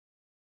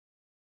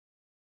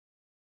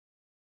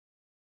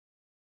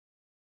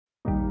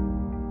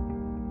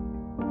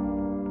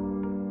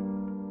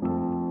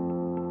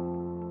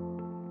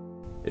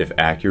If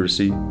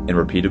accuracy and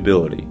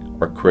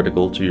repeatability are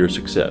critical to your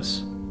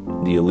success,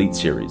 the Elite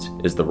Series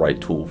is the right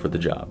tool for the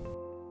job.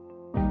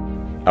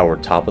 Our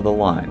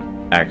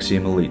top-of-the-line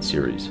Axiom Elite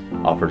Series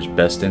offers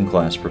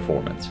best-in-class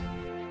performance.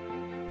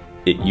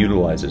 It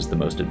utilizes the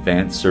most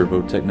advanced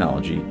servo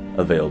technology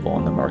available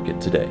on the market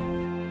today.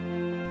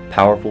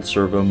 Powerful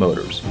servo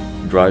motors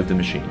drive the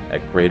machine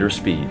at greater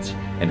speeds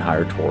and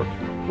higher torque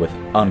with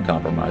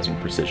uncompromising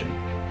precision.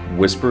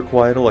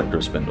 Whisper-quiet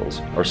electro-spindles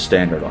are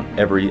standard on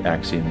every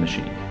Axiom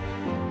machine,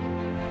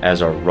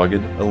 as are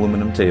rugged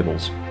aluminum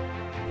tables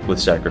with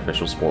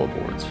sacrificial spoil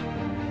boards.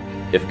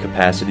 If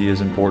capacity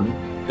is important,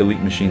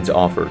 Elite machines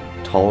offer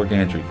taller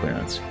gantry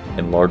clearance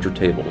and larger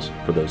tables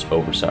for those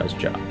oversized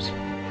jobs.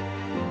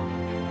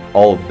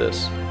 All of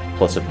this,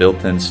 plus a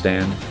built-in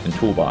stand and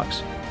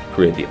toolbox,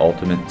 create the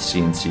ultimate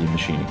CNC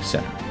machining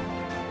center.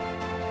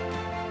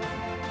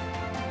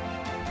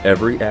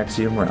 Every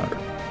Axiom router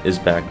is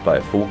backed by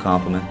a full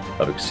complement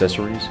of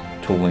accessories,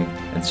 tooling,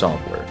 and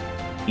software,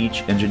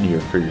 each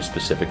engineered for your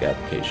specific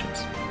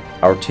applications.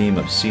 Our team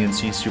of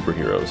CNC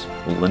superheroes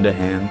will lend a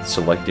hand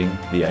selecting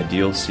the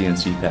ideal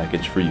CNC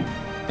package for you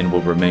and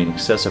will remain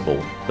accessible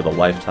for the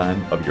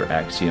lifetime of your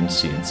Axiom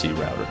CNC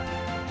router.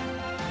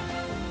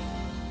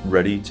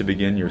 Ready to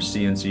begin your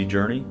CNC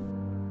journey?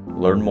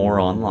 Learn more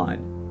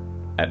online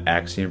at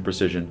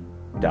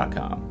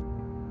axiomprecision.com.